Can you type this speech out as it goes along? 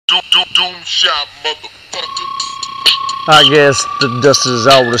Doom shot, motherfucker. I guess the dust is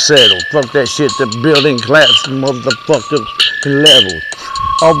already settled. Fuck that shit, the building collapsed, motherfucker, can level.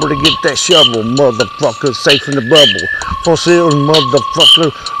 Already get that shovel, motherfucker, safe in the bubble. For sale,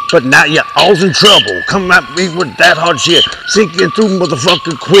 motherfucker, but now you're all in trouble. Come at me with that hard shit, sinking through,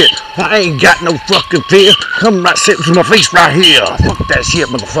 motherfucker, quit. I ain't got no fucking fear. Come right sit to my face right here. Fuck that shit,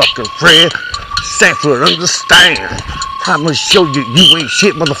 motherfucker, Fred. Sanford, understand. I'ma show you, you ain't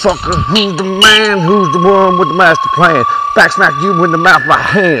shit, motherfucker. Who's the man? Who's the one with the master plan? Back smack you in the mouth by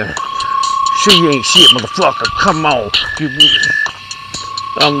hand. Sure you ain't shit, motherfucker. Come on.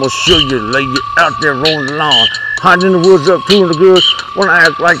 I'ma show you, lay you out there on the lawn. Hiding in the woods up to the good. Wanna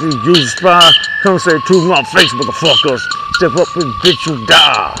act like you use spy. Come say to my face, motherfuckers. Step up and bitch you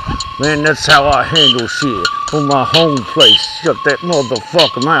die. Man, that's how I handle shit. From my home place. Shut that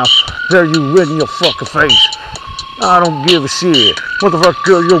motherfucker mouth. There you in your fucking face. I don't give a shit.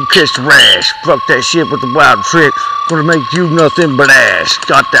 Motherfucker, you'll catch the rash. Fuck that shit with the wild trick. Gonna make you nothing but ash.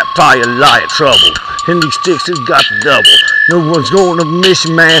 Got that fire light trouble. And these sticks has got the double. No one's going to miss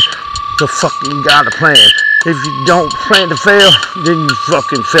you, man. You fucking got a plan. If you don't plan to fail, then you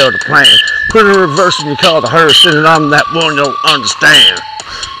fucking fail to plan. Put in reverse and you call the hearse, and I'm that one you'll understand.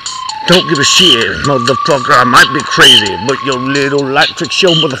 Don't give a shit, motherfucker. I might be crazy, but your little light trick show,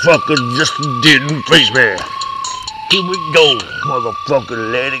 motherfucker, just didn't face me. Here we go,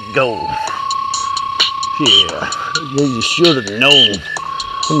 motherfucker, let it go. Yeah, you should have known.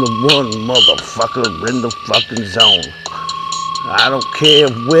 I'm the one motherfucker in the fucking zone. I don't care,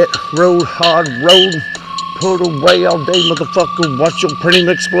 wet road, hard road. Put away all day, motherfucker, watch your cream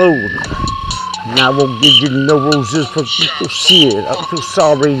explode. And I won't give you no roses for your shit. I'm so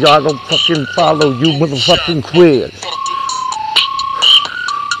sorry, I don't fucking follow you, motherfucking quit.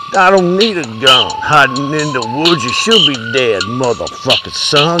 I don't need a gun. Hiding in the woods, you should be dead, motherfucking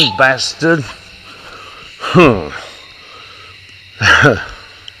son, bastard.